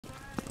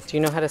Do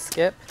you know how to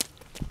skip?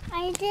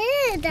 I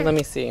did. Let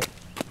me see.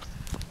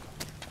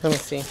 Let me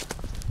see.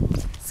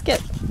 Skip.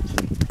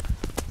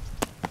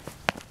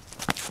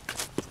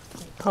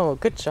 Oh,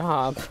 good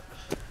job.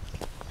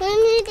 We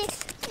need to,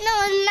 no,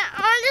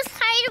 on the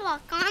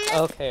sidewalk. On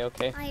the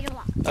Okay.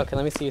 sidewalk. Okay,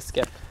 let me see you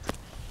skip.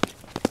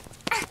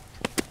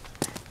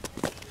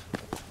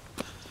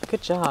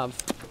 Good job.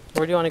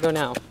 Where do you want to go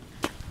now?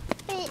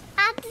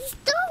 At the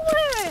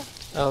store.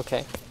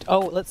 Okay. Oh,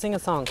 let's sing a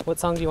song. What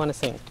song do you want to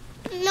sing?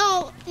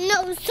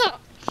 No song.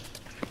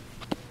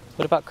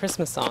 What about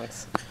Christmas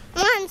songs?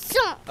 One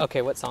song.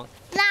 Okay, what song?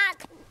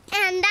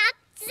 And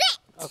that's it.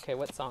 Okay,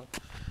 what song?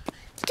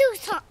 2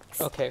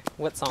 songs. Okay,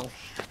 what song?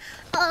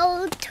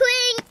 Oh,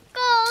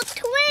 twinkle,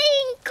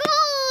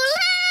 twinkle,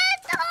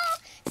 little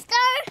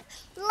star,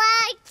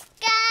 like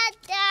a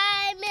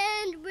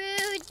diamond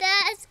through the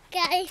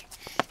sky.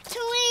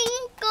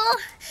 Twinkle.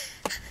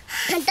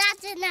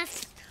 That's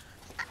enough.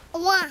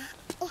 One.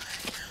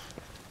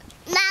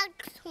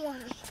 Next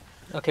one.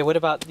 Okay, what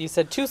about, you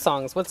said 2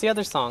 songs. What's the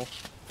other song?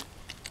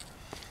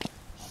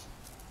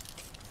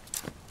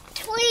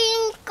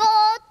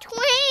 Twinkle,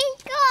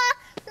 twinkle,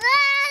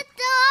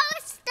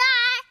 little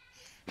star,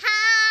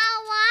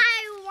 how I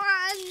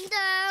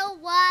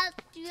wonder what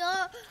you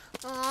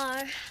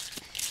are.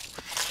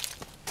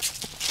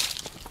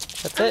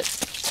 That's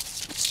it.